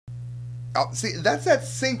Oh, see, that's that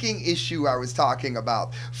syncing issue I was talking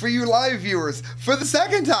about. For you live viewers, for the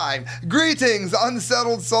second time, greetings,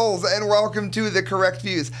 unsettled souls, and welcome to The Correct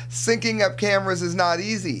Views. Syncing up cameras is not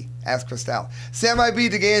easy, asked Christelle. Sam I.B.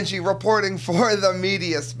 DeGangi reporting for The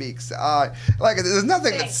Media Speaks. There's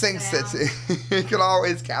nothing that syncs it. You can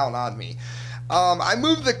always count on me. I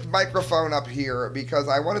moved the microphone up here because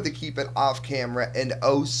I wanted to keep it off camera and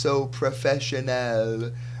oh so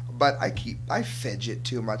professional. But I fidget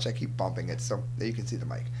too much. I keep bumping it so that you can see the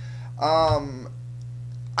mic.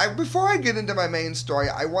 Before I get into my main story,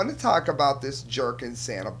 I want to talk about this jerk in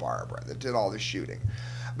Santa Barbara that did all the shooting.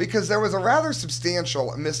 Because there was a rather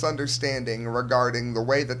substantial misunderstanding regarding the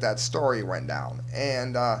way that story went down.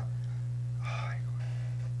 And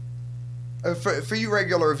for you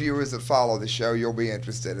regular viewers that follow the show, you'll be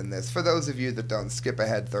interested in this. For those of you that don't, skip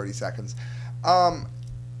ahead 30 seconds.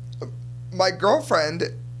 My girlfriend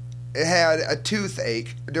had a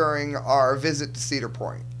toothache during our visit to Cedar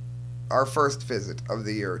Point, our first visit of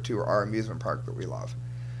the year to our amusement park that we love.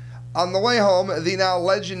 On the way home, the now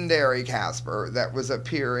legendary Casper that was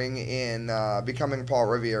appearing in Becoming Paul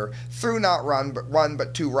Revere threw not one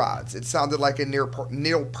but two rods. It sounded like a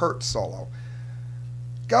Neil Peart solo.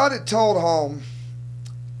 Got it told home.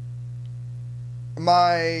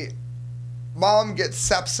 My mom gets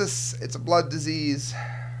sepsis. It's a blood disease.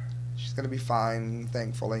 She's going to be fine,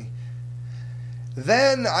 thankfully.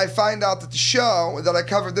 Then I find out that the show that I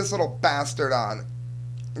covered this little bastard on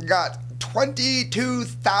got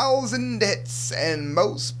 22,000 hits, and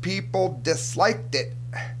most people disliked it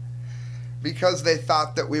because they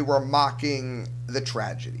thought that we were mocking the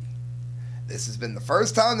tragedy. This has been the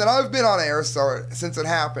first time that I've been on air since it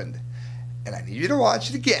happened, and I need you to watch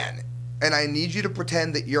it again, and I need you to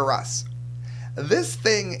pretend that you're us. This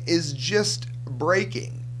thing is just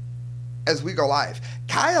breaking as we go live.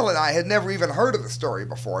 Kyle and I had never even heard of the story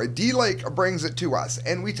before. D-Lake brings it to us,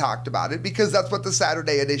 and we talked about it because that's what the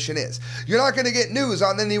Saturday edition is. You're not going to get news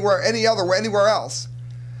on anywhere else.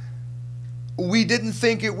 We didn't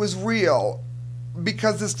think it was real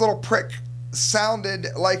because this little prick sounded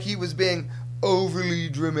like he was being overly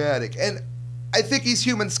dramatic. And I think he's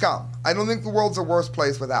human scum. I don't think the world's a worse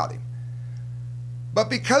place without him.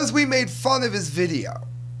 But because we made fun of his video,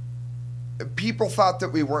 people thought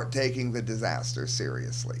that we weren't taking the disaster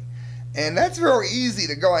seriously. And that's very easy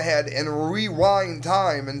to go ahead and rewind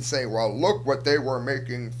time and say, well, look what they were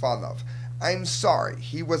making fun of. I'm sorry.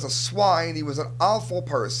 He was a swine. He was an awful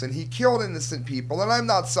person. He killed innocent people, and I'm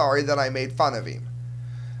not sorry that I made fun of him.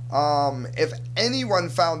 If anyone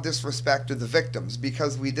found disrespect to the victims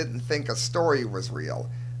because we didn't think a story was real,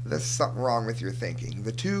 there's something wrong with your thinking.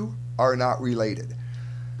 The two are not related.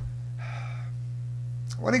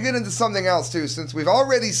 I want to get into something else, too, since we've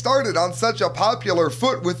already started on such a popular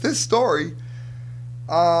foot with this story.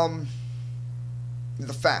 The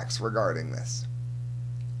facts regarding this.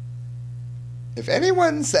 If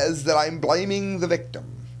anyone says that I'm blaming the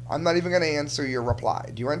victim, I'm not even going to answer your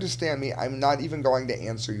reply. Do you understand me? I'm not even going to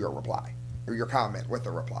answer your reply, or your comment with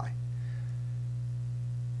a reply.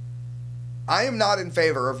 I am not in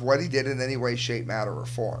favor of what he did in any way, shape, matter, or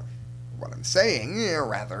form. What I'm saying,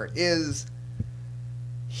 is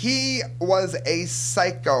he was a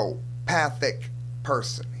psychopathic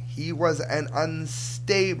person. He was an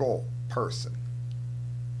unstable person.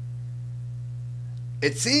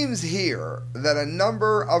 It seems here that a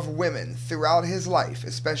number of women throughout his life,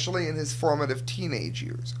 especially in his formative teenage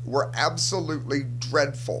years, were absolutely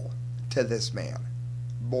dreadful to this man.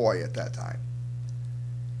 Boy, at that time.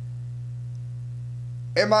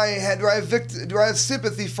 Do I have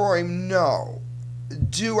sympathy for him? No.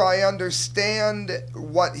 Do I understand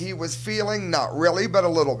what he was feeling? Not really, but a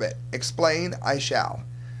little bit. Explain, I shall.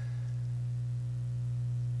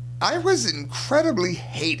 I was incredibly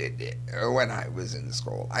hated when I was in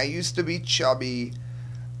school. I used to be chubby,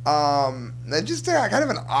 and just kind of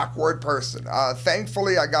an awkward person.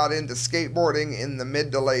 Thankfully, I got into skateboarding in the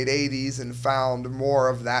mid to late 80s and found more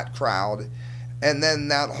of that crowd. And then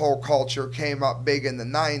that whole culture came up big in the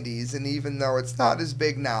 90s, and even though it's not as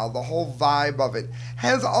big now, the whole vibe of it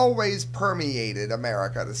has always permeated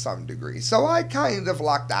America to some degree. So I kind of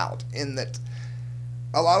lucked out in that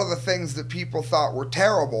a lot of the things that people thought were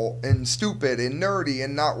terrible and stupid and nerdy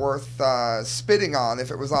and not worth spitting on if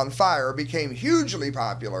it was on fire became hugely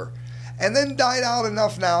popular and then died out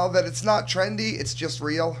enough now that it's not trendy, it's just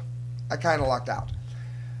real. I kind of lucked out.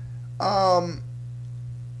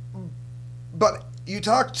 But you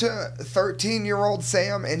talk to 13-year-old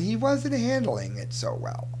Sam, and he wasn't handling it so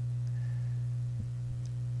well.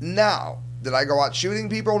 Now, did I go out shooting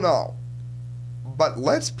people? No. But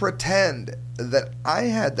let's pretend that I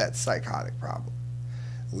had that psychotic problem.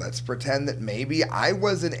 Let's pretend that maybe I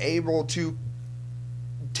wasn't able to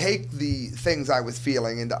take the things I was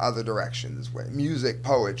feeling into other directions, music,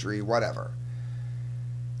 poetry, whatever.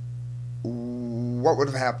 What would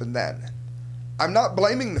have happened then? I'm not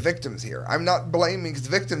blaming the victims here. I'm not blaming, because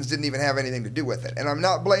the victims didn't even have anything to do with it. And I'm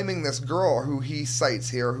not blaming this girl who he cites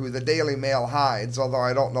here, who the Daily Mail hides, although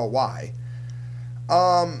I don't know why.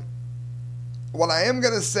 What I am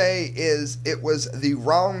going to say is it was the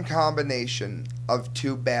wrong combination of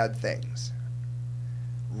two bad things.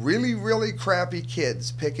 Really, really crappy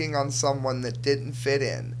kids picking on someone that didn't fit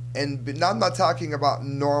in. And I'm not talking about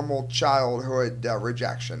normal childhood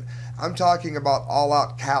rejection. I'm talking about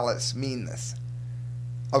all-out callous meanness,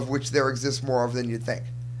 of which there exists more of than you'd think.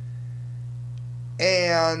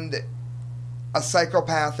 And a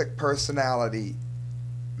psychopathic personality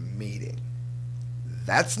meeting.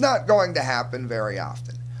 That's not going to happen very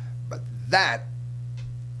often. But that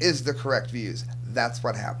is the correct views. That's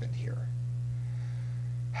what happened here.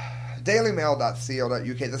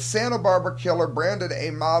 dailymail.co.uk. The Santa Barbara killer branded a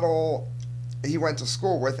model he went to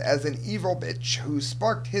school with as an evil bitch who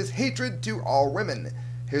sparked his hatred to all women,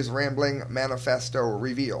 his rambling manifesto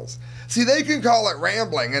reveals. See, they can call it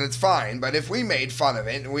rambling and it's fine, but if we made fun of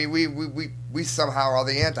it, we somehow are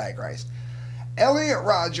the Antichrist. Elliot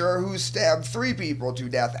Roger, who stabbed 3 people to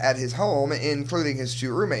death at his home, including his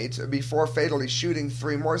 2 roommates, before fatally shooting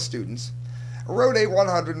 3 more students, wrote a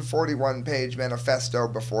 141-page manifesto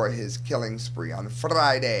before his killing spree on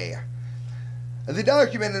Friday. The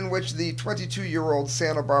document, in which the 22-year-old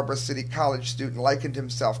Santa Barbara City College student likened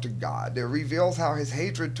himself to God, reveals how his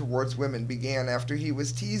hatred towards women began after he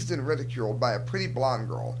was teased and ridiculed by a pretty blonde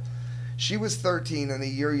girl. She was 13 and a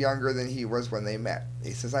year younger than he was when they met.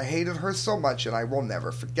 He says, "I hated her so much and I will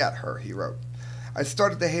never forget her," he wrote. "I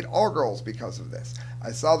started to hate all girls because of this.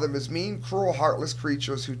 I saw them as mean, cruel, heartless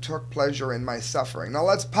creatures who took pleasure in my suffering." Now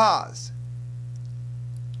let's pause.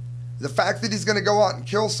 The fact that he's going to go out and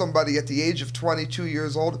kill somebody at the age of 22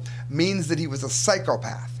 years old means that he was a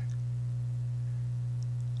psychopath.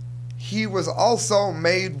 He was also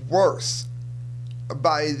made worse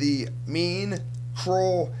by the mean,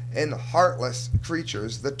 cruel, and heartless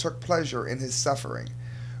creatures that took pleasure in his suffering.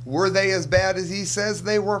 Were they as bad as he says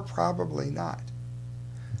they were? Probably not.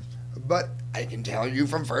 But I can tell you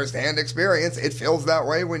from first-hand experience, it feels that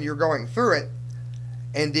way when you're going through it.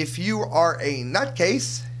 And if you are a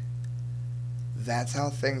nutcase, that's how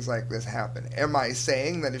things like this happen. Am I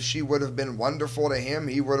saying that if she would have been wonderful to him,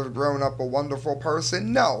 he would have grown up a wonderful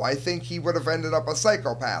person? No, I think he would have ended up a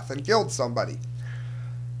psychopath and killed somebody.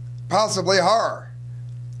 Possibly her.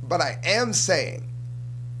 But I am saying,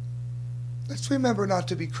 let's remember not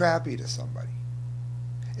to be crappy to somebody.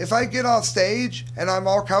 If I get off stage and I'm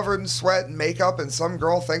all covered in sweat and makeup and some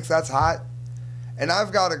girl thinks that's hot, and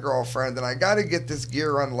I've got a girlfriend and I got to get this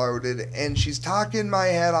gear unloaded and she's talking my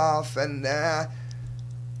head off, and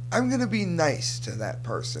I'm going to be nice to that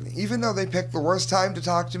person, even though they picked the worst time to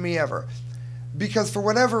talk to me ever, because for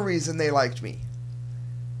whatever reason they liked me.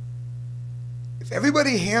 If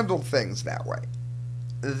everybody handled things that way,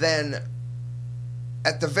 then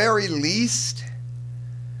at the very least,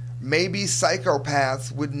 maybe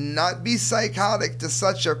psychopaths would not be psychotic to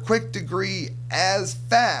such a quick degree as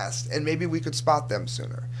fast, and maybe we could spot them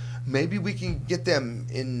sooner. Maybe we can get them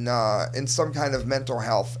in some kind of mental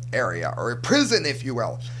health area, or a prison, if you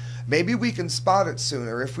will. Maybe we can spot it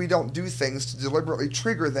sooner if we don't do things to deliberately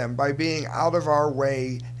trigger them by being out of our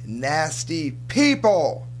way, nasty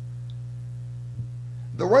people.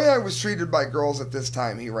 The way I was treated by girls at this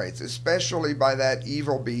time, he writes, especially by that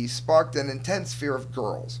evil bee, sparked an intense fear of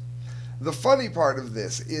girls. The funny part of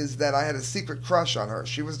this is that I had a secret crush on her.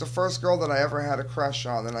 She was the first girl that I ever had a crush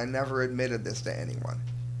on, and I never admitted this to anyone.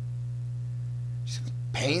 You see what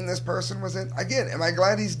pain this person was in? Again, am I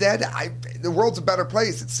glad he's dead? The world's a better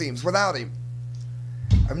place, it seems, without him.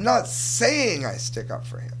 I'm not saying I stick up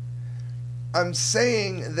for him. I'm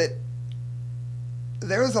saying that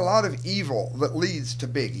there is a lot of evil that leads to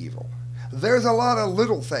big evil. There's a lot of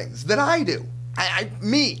little things that I do.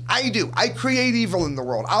 I do. I create evil in the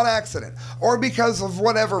world on accident, or because of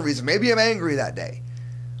whatever reason. Maybe I'm angry that day.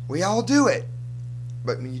 We all do it.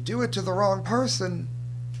 But when you do it to the wrong person,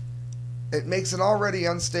 it makes an already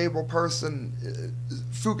unstable person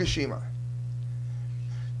Fukushima.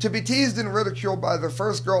 To be teased and ridiculed by the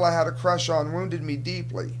first girl I had a crush on wounded me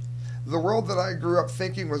deeply. The world that I grew up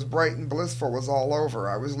thinking was bright and blissful was all over.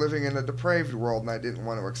 I was living in a depraved world and I didn't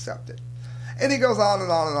want to accept it. And he goes on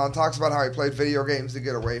and on and on, talks about how he played video games to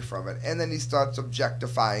get away from it. And then he starts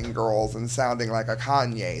objectifying girls and sounding like a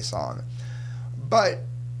Kanye song. But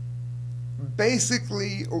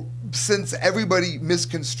basically, since everybody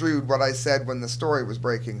misconstrued what I said when the story was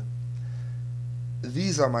breaking,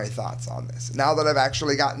 these are my thoughts on this. Now that I've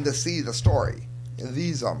actually gotten to see the story,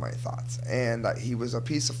 these are my thoughts. And he was a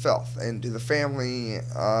piece of filth. And to the families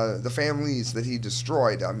that he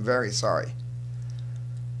destroyed, I'm very sorry.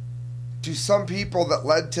 To some people that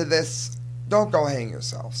led to this, don't go hang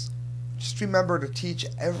yourselves. Just remember to teach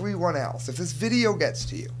everyone else. If this video gets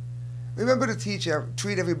to you, remember to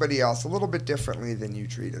treat everybody else a little bit differently than you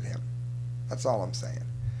treated him. That's all I'm saying.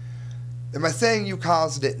 Am I saying you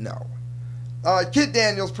caused it? No. Kit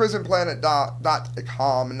Daniels,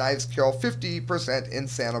 PrisonPlanet.com, knives kill 50% in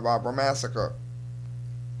Santa Barbara massacre.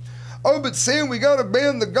 Oh, but Sam, we gotta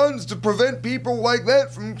ban the guns to prevent people like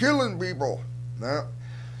that from killing people. No.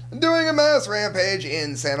 Doing a mass rampage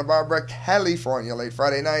in Santa Barbara, California, late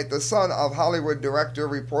Friday night, the son of Hollywood director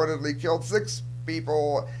reportedly killed 6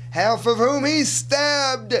 people, half of whom he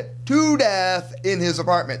stabbed to death in his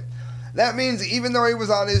apartment. That means even though he was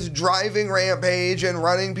on his driving rampage and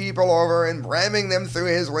running people over and ramming them through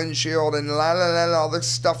his windshield and all the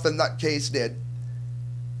stuff the nutcase did,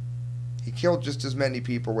 he killed just as many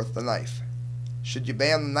people with the knife. Should you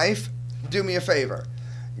ban the knife? Do me a favor.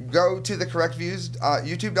 Go to the correct views,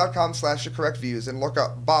 youtube.com/thecorrectviews, and look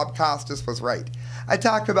up Bob Costas was right. I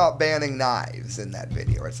talk about banning knives in that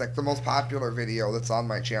video. It's like the most popular video that's on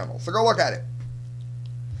my channel. So go look at it.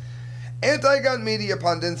 Anti-gun media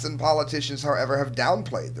pundits and politicians, however, have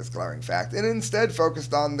downplayed this glaring fact and instead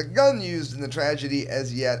focused on the gun used in the tragedy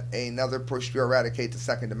as yet another push to eradicate the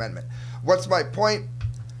Second Amendment. What's my point?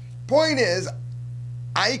 Point is,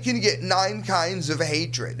 I can get 9 kinds of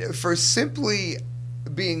hatred for simply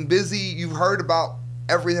being busy. You've heard about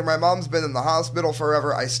everything. My mom's been in the hospital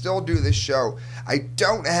forever. I still do this show. I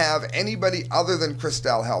don't have anybody other than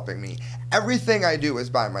Christelle helping me. Everything I do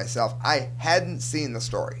is by myself. I hadn't seen the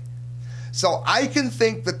story. So I can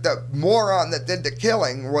think that the moron that did the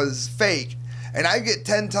killing was fake, and I get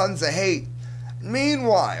 10 tons of hate.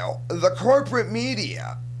 Meanwhile, the corporate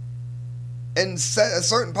media and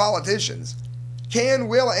certain politicians can,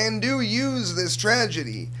 will, and do use this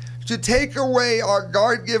tragedy to take away our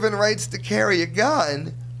God-given rights to carry a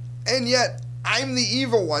gun, and yet I'm the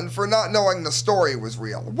evil one for not knowing the story was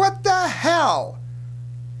real. What the hell?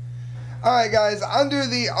 Alright guys, under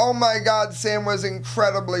the oh my god, Sam was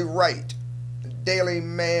incredibly right, Daily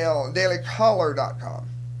Mail, dailycaller.com.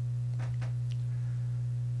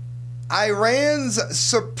 Iran's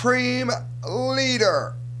supreme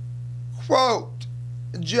leader, quote,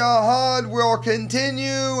 "Jihad will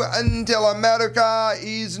continue until America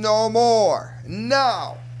is no more."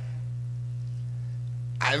 Now,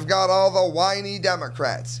 I've got all the whiny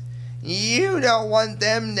Democrats. You don't want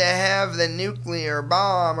them to have the nuclear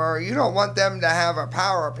bomb, or you don't want them to have a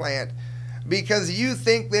power plant because you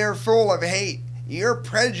think they're full of hate. You're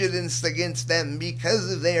prejudiced against them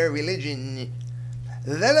because of their religion.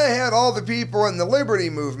 Then I had all the people in the liberty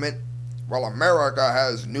movement. Well, America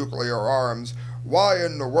has nuclear arms. Why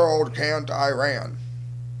in the world can't Iran?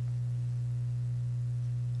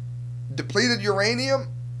 Depleted uranium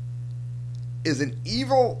is an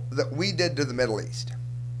evil that we did to the Middle East.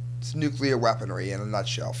 It's nuclear weaponry in a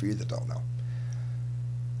nutshell, for you that don't know.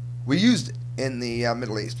 We used it in the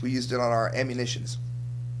Middle East. We used it on our ammunitions.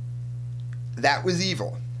 That was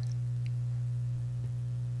evil.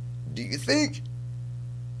 Do you think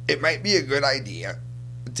it might be a good idea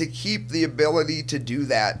to keep the ability to do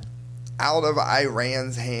that out of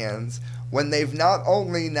Iran's hands when they've not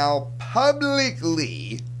only now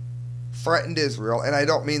publicly threatened Israel, and I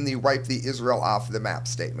don't mean the wipe the Israel off the map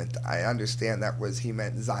statement. I understand that was, he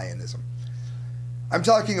meant Zionism. I'm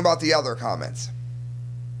talking about the other comments.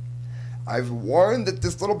 I've warned that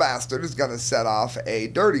this little bastard is going to set off a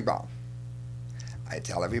dirty bomb. I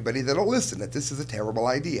tell everybody that'll listen that this is a terrible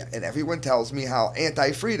idea, and everyone tells me how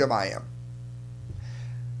anti-freedom I am.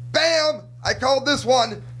 Bam! I called this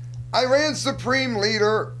one. Iran's supreme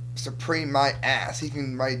leader, supreme my ass. He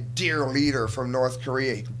can, my dear leader from North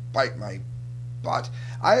Korea, he can bite my butt.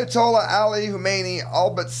 Ayatollah Ali Khamenei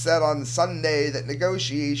all but said on Sunday that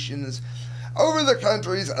negotiations over the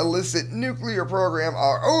country's illicit nuclear program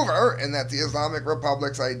are over and that the Islamic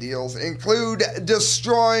Republic's ideals include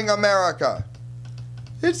destroying America.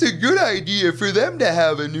 It's a good idea for them to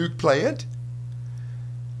have a nuke plant.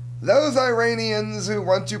 Those Iranians who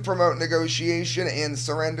want to promote negotiation and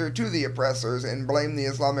surrender to the oppressors and blame the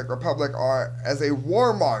Islamic Republic are, as a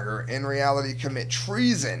warmonger, in reality commit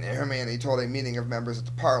treason, Khamenei told a meeting of members at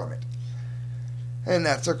the parliament. And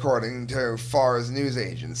that's according to Fars news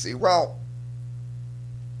agency. Well,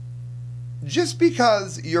 just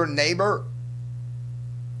because your neighbor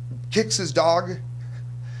kicks his dog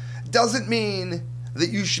doesn't mean that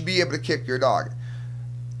you should be able to kick your dog.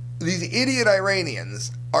 These idiot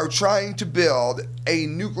Iranians are trying to build a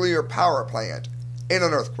nuclear power plant in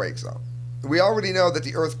an earthquake zone. We already know that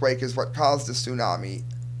the earthquake is what caused the tsunami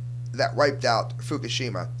that wiped out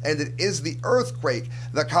Fukushima, and it is the earthquake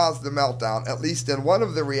that caused the meltdown, at least in one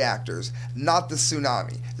of the reactors, not the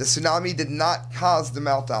tsunami. The tsunami did not cause the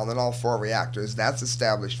meltdown in all 4 reactors. That's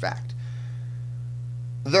established fact.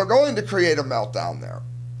 They're going to create a meltdown there,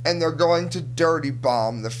 and they're going to dirty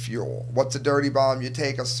bomb the fuel. What's a dirty bomb? You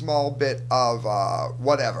take a small bit of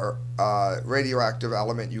radioactive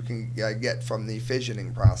element you can get from the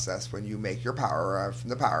fissioning process when you make your power from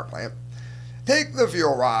the power plant. Take the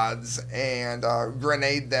fuel rods and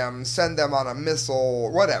grenade them, send them on a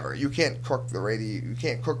missile, whatever. You can't cook the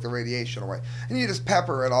radiation away, and you just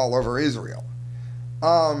pepper it all over Israel.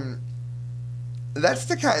 That's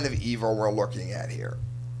the kind of evil we're looking at here.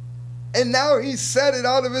 And now he said it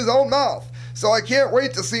out of his own mouth. So I can't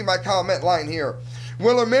wait to see my comment line here.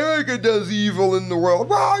 Well, America does evil in the world.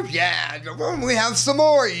 Well, yeah, we have some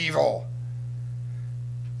more evil.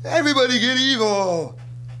 Everybody get evil.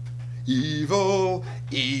 Evil,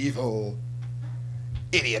 evil.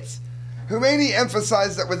 Idiots. Khomeini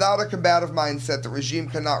emphasized that without a combative mindset, the regime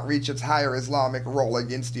cannot reach its higher Islamic role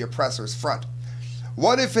against the oppressor's front.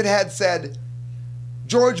 What if it had said,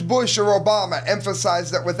 George Bush or Obama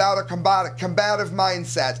emphasized that without a combative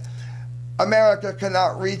mindset, America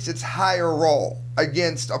cannot reach its higher role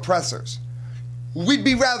against oppressors? We'd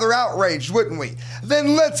be rather outraged, wouldn't we?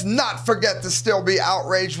 Then let's not forget to still be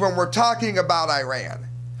outraged when we're talking about Iran.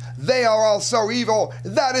 They are also evil.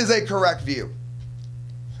 That is a correct view.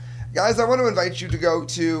 Guys, I want to invite you to go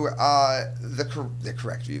to the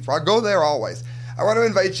correct view. I'll go there always. I want to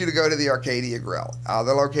invite you to go to the Arcadia Grill.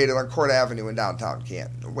 They're located on Court Avenue in downtown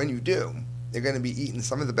Canton. When you do, you're going to be eating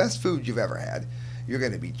some of the best food you've ever had. You're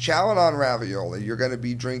going to be chowing on ravioli. You're going to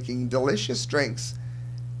be drinking delicious drinks.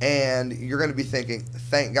 And you're going to be thinking,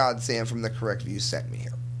 thank God Sam from the Correct View sent me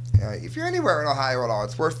here. If you're anywhere in Ohio at all,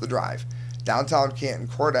 it's worth the drive. Downtown Canton,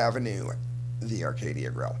 Court Avenue, the Arcadia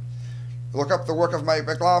Grill. Look up the work of Mike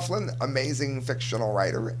McLaughlin, amazing fictional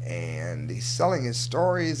writer, and he's selling his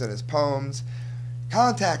stories and his poems.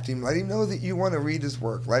 Contact him. Let him know that you want to read his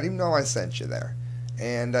work. Let him know I sent you there.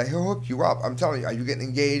 And he'll hook you up. I'm telling you, are you getting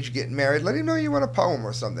engaged, getting married? Let him know you want a poem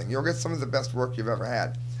or something. You'll get some of the best work you've ever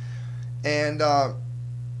had. And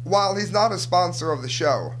while he's not a sponsor of the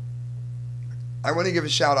show, I want to give a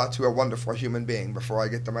shout out to a wonderful human being before I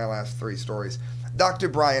get to my last 3 stories. Dr.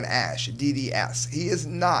 Brian Ash, DDS. He is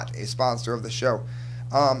not a sponsor of the show.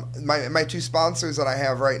 My 2 sponsors that I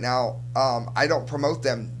have right now, I don't promote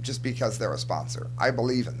them just because they're a sponsor. I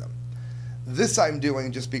believe in them. This I'm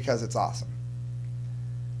doing just because it's awesome.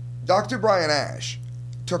 Dr. Brian Ash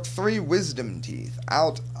took 3 wisdom teeth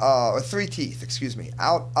out, 3 teeth,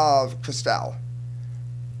 out of Christelle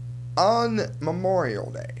on Memorial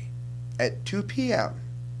Day at 2 p.m.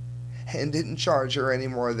 and didn't charge her any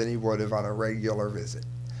more than he would have on a regular visit.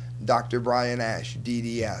 Dr. Brian Ash,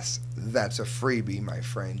 DDS, that's a freebie, my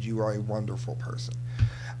friend. You are a wonderful person.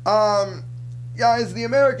 Guys, the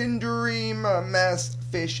American dream, mass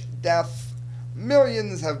fish death.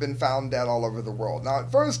 Millions have been found dead all over the world. Now,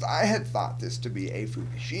 at first, I had thought this to be a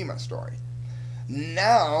Fukushima story.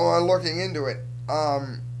 Now, looking into it,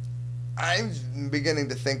 I'm beginning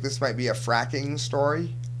to think this might be a fracking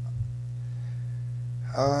story.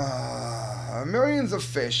 Millions of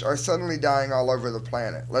fish are suddenly dying all over the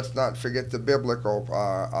planet. Let's not forget the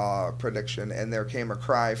biblical prediction, and there came a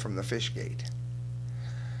cry from the fish gate.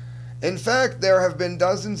 In fact, there have been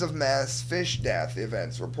dozens of mass fish death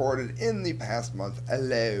events reported in the past month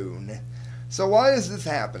alone. So why is this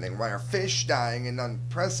happening? Why are fish dying in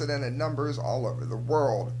unprecedented numbers all over the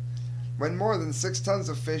world? When more than 6 tons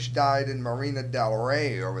of fish died in Marina del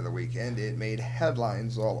Rey over the weekend, it made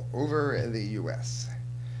headlines all over the U.S.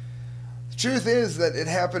 The truth is that it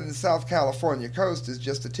happened in South California coast is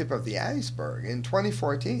just the tip of the iceberg. In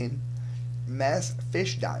 2014, mass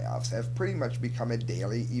fish die-offs have pretty much become a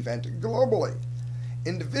daily event globally.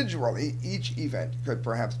 Individually, each event could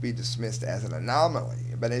perhaps be dismissed as an anomaly,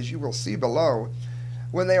 but as you will see below,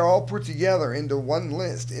 when they are all put together into one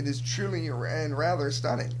list, it is truly and rather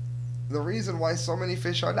stunning. The reason why so many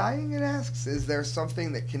fish are dying, it asks, is there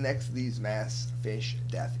something that connects these mass fish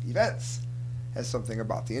death events? Has something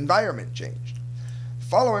about the environment changed? The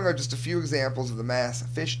following are just a few examples of the mass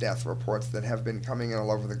fish death reports that have been coming in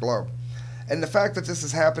all over the globe. And the fact that this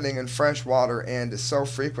is happening in fresh water and is so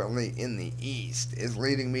frequently in the East is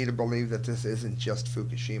leading me to believe that this isn't just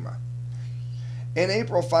Fukushima. In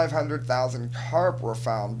April, 500,000 carp were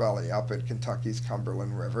found belly up at Kentucky's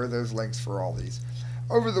Cumberland River. There's links for all these.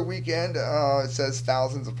 Over the weekend, it says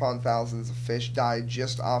thousands upon thousands of fish died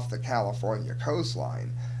just off the California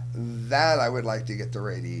coastline. That I would like to get the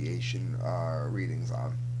radiation readings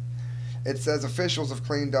on. It says officials have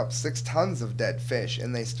cleaned up 6 tons of dead fish,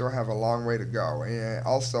 and they still have a long way to go. And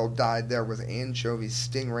also died there was anchovies,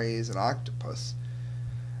 stingrays, and octopus.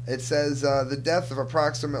 It says the death of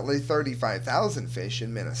approximately 35,000 fish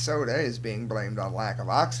in Minnesota is being blamed on lack of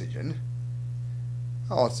oxygen.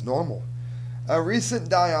 Oh, it's normal. A recent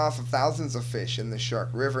die-off of thousands of fish in the Shark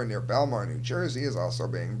River near Belmar, New Jersey is also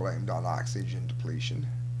being blamed on oxygen depletion.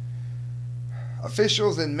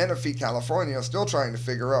 Officials in Menifee, California are still trying to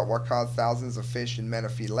figure out what caused thousands of fish in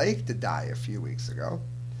Menifee Lake to die a few weeks ago.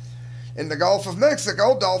 In the Gulf of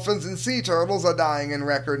Mexico, dolphins and sea turtles are dying in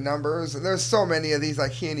record numbers. There's so many of these I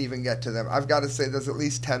can't even get to them. I've got to say there's at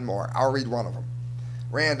least 10 more. I'll read one of them.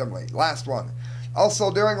 Randomly. Last one.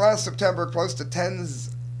 Also, during last September, close to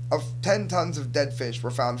 10 tons of dead fish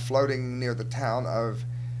were found floating near the town of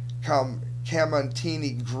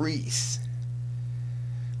Camantini, Greece.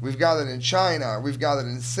 We've got it in China. We've got it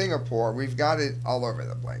in Singapore. We've got it all over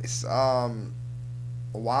the place.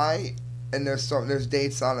 Why? And there's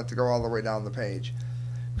dates on it to go all the way down the page.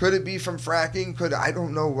 Could it be from fracking? I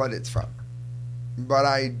don't know what it's from. But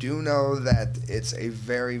I do know that it's a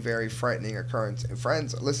very, very frightening occurrence. And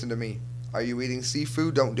friends, listen to me. Are you eating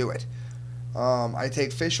seafood? Don't do it. I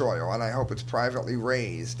take fish oil, and I hope it's privately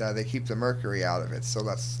raised. They keep the mercury out of it, so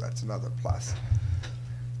that's another plus.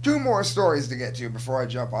 2 more stories to get to before I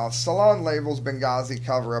jump off. Salon labels Benghazi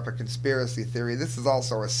cover-up a conspiracy theory. This is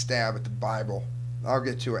also a stab at the Bible. I'll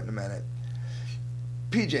get to it in a minute.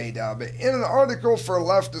 PJ Dub. In an article for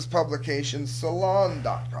leftist publication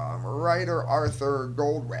Salon.com, writer Arthur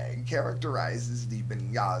Goldwag characterizes the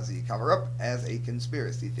Benghazi cover-up as a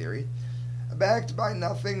conspiracy theory backed by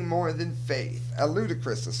nothing more than faith, a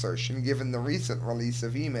ludicrous assertion given the recent release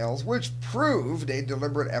of emails which proved a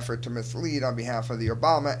deliberate effort to mislead on behalf of the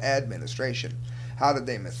Obama administration. How did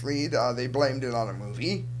they mislead? They blamed it on a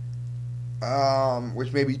movie,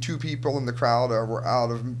 which maybe 2 people in the crowd were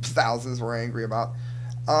out of thousands were angry about.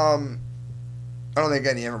 I don't think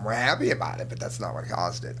any of them were happy about it, but that's not what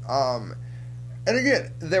caused it. And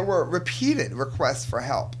again, there were repeated requests for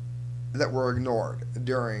help that were ignored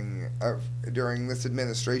during this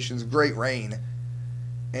administration's great reign,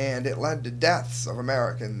 and it led to deaths of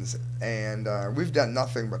Americans, and we've done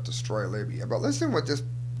nothing but destroy Libya. But listen what this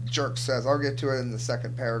jerk says. I'll get to it in the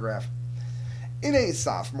second paragraph. In a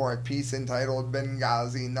sophomoric piece entitled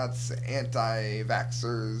Benghazi Nuts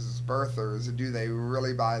Anti-Vaxxers Birthers, Do They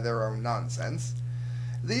Really Buy Their Own Nonsense?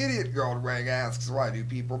 The idiot Goldwag asks, why do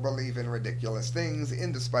people believe in ridiculous things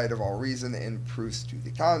in despite of all reason and proofs to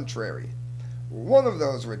the contrary? One of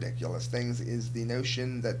those ridiculous things is the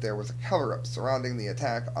notion that there was a cover-up surrounding the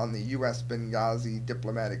attack on the U.S. Benghazi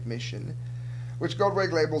diplomatic mission, which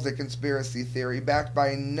Goldwag labels a conspiracy theory backed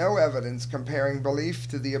by no evidence comparing belief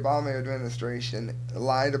to the Obama administration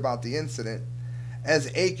lied about the incident as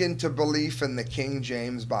akin to belief in the King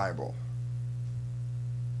James Bible.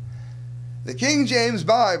 The King James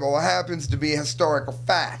Bible happens to be a historical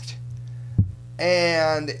fact,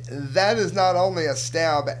 and that is not only a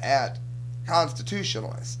stab at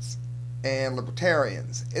constitutionalists and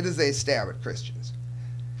libertarians, it is a stab at Christians.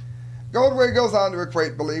 Goldwag goes on to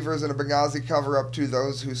equate believers in a Benghazi cover-up to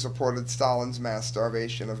those who supported Stalin's mass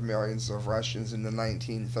starvation of millions of Russians in the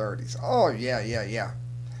 1930s. Oh, yeah.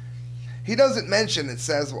 He doesn't mention, it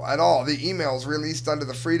says, at all, the emails released under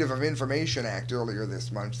the Freedom of Information Act earlier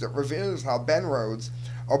this month that reveals how Ben Rhodes,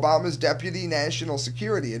 Obama's Deputy National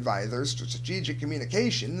Security Advisor to Strategic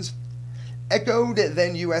Communications, echoed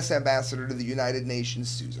then U.S. Ambassador to the United Nations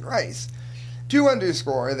Susan Rice to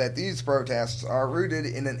underscore that these protests are rooted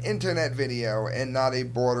in an internet video and not a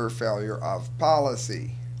border failure of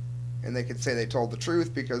policy. And they could say they told the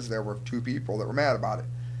truth because there were 2 people that were mad about it.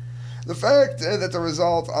 The fact that the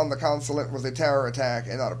result on the consulate was a terror attack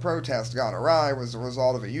and not a protest gone awry was the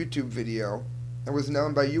result of a YouTube video that was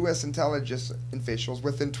known by U.S. intelligence officials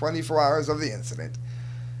within 24 hours of the incident.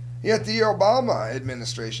 Yet the Obama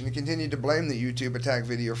administration continued to blame the YouTube attack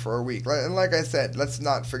video for a week. And like I said, let's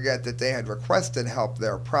not forget that they had requested help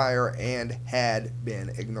there prior and had been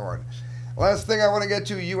ignored. Last thing I want to get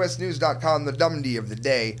to, usnews.com, the Dumdy of the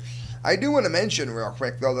day. I do want to mention real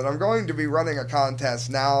quick, though, that I'm going to be running a contest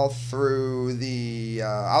now through the,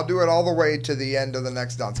 I'll do it all the way to the end of the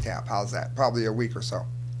next dunce cap. How's that? Probably a week or so.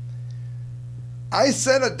 I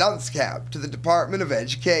sent a dunce cap to the Department of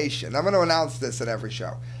Education. I'm going to announce this at every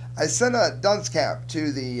show. I sent a dunce cap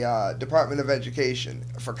to the Department of Education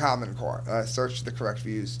for Common Core. Search the correct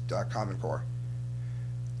views, Common Core.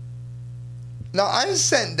 Now, I've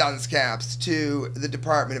sent dunce caps to the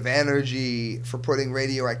Department of Energy for putting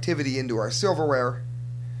radioactivity into our silverware.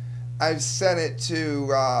 I've sent it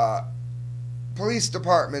to police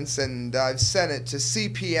departments, and I've sent it to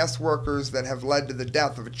CPS workers that have led to the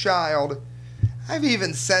death of a child. I've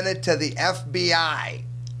even sent it to the FBI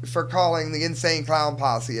for calling the Insane Clown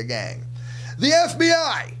Posse a gang. The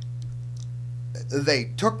FBI! They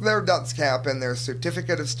took their dunce cap and their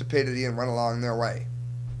certificate of stupidity and went along their way.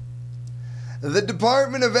 The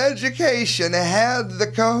Department of Education had the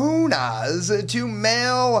kahunas to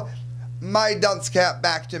mail my dunce cap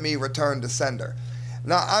back to me, return to sender.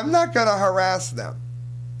 Now, I'm not going to harass them.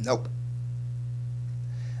 Nope.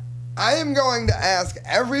 I am going to ask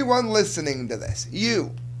everyone listening to this,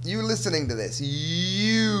 you listening to this,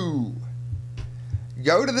 you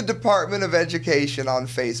go to the Department of Education on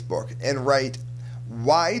Facebook and write,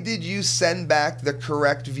 why did you send back the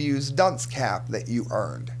Correct Views dunce cap that you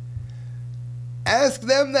earned? Ask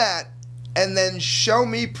them that, and then show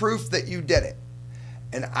me proof that you did it.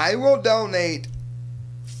 And I will donate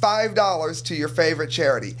 $5 to your favorite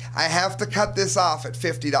charity. I have to cut this off at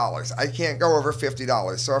 $50. I can't go over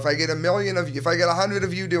 $50. So if I get 1 million of you, if I get 100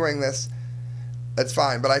 of you doing this, that's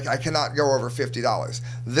fine, but I cannot go over $50.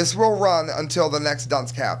 This will run until the next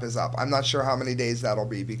dunce cap is up. I'm not sure how many days that'll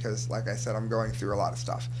be because, like I said, I'm going through a lot of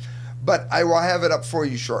stuff. But I will have it up for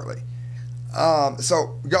you shortly.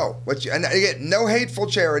 So go. And again, no hateful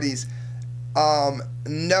charities.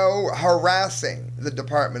 No harassing the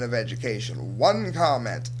Department of Education. One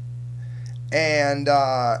comment. And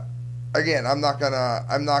again, I'm not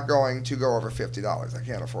going to go over $50. I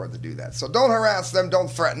can't afford to do that. So don't harass them,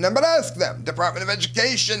 don't threaten them, but ask them, Department of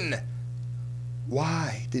Education,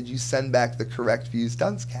 why did you send back the Correct Views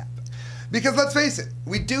dunce cap? Because let's face it,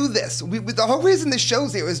 we do this. The whole reason this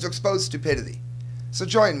show's here is to expose stupidity. So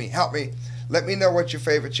join me, help me. Let me know what your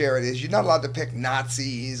favorite charity is. You're not allowed to pick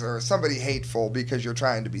Nazis or somebody hateful because you're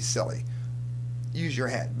trying to be silly. Use your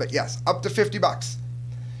head. But yes, up to $50.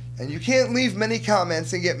 And you can't leave many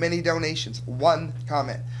comments and get many donations. One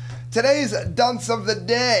comment. Today's dunce of the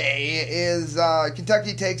day is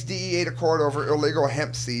Kentucky takes DEA to court over illegal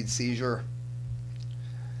hemp seed seizure.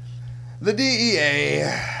 The DEA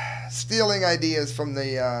stealing ideas from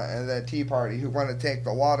the Tea Party, who want to take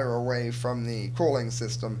the water away from the cooling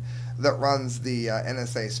system that runs the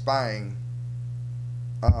NSA spying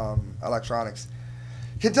electronics.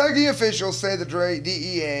 Kentucky officials say the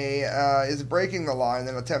DEA is breaking the law in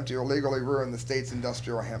an attempt to illegally ruin the state's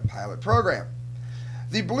industrial hemp pilot program.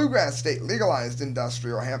 The Bluegrass State legalized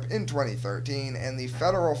industrial hemp in 2013, and the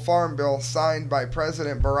federal farm bill signed by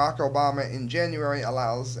President Barack Obama in January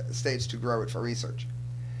allows states to grow it for research.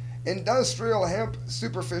 Industrial hemp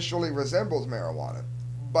superficially resembles marijuana,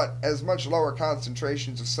 but has much lower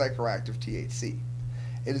concentrations of psychoactive THC.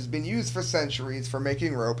 It has been used for centuries for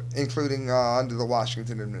making rope, including under the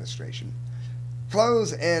Washington administration,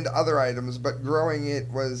 clothes, and other items, but growing it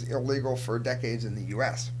was illegal for decades in the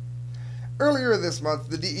U.S. Earlier this month,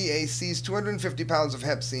 the DEA seized 250 pounds of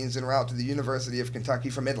hemp seeds en route to the University of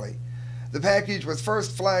Kentucky from Italy. The package was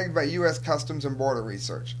first flagged by U.S. Customs and Border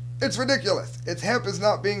Research. It's ridiculous. Its hemp is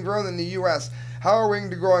not being grown in the U.S. How are we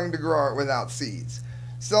going to grow it without seeds?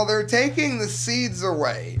 So they're taking the seeds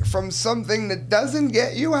away from something that doesn't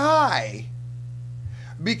get you high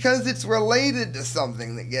because it's related to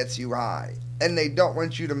something that gets you high, and they don't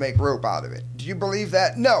want you to make rope out of it. Do you believe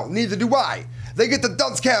that? No, neither do I. They get the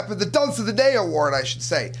dunce cap, the Dunce of the Day award, I should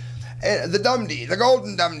say. The Dumdy, the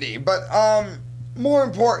Golden Dumdy. But more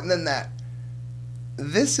important than that,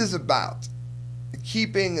 this is about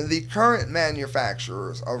keeping the current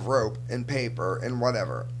manufacturers of rope and paper and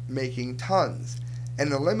whatever making tons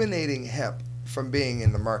and eliminating hemp from being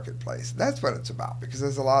in the marketplace. That's what it's about, because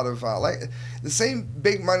there's a lot of like the same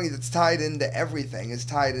big money that's tied into everything is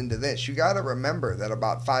tied into this. You got to remember that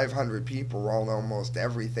about 500 people own almost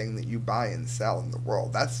everything that you buy and sell in the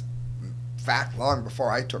world. That's fact long before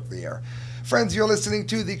I took the air. Friends, you're listening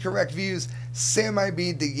to The Correct Views. Sam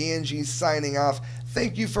I.B. DeGangi signing off.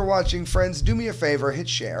 Thank you for watching, friends. Do me a favor, hit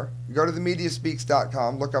share. Go to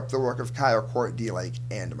themediaspeaks.com, look up the work of Kyle Court D. Lake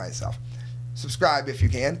and myself. Subscribe if you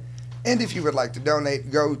can. And if you would like to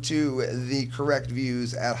donate, go to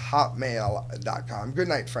thecorrectviews@hotmail.com. Good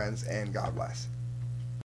night, friends, and God bless.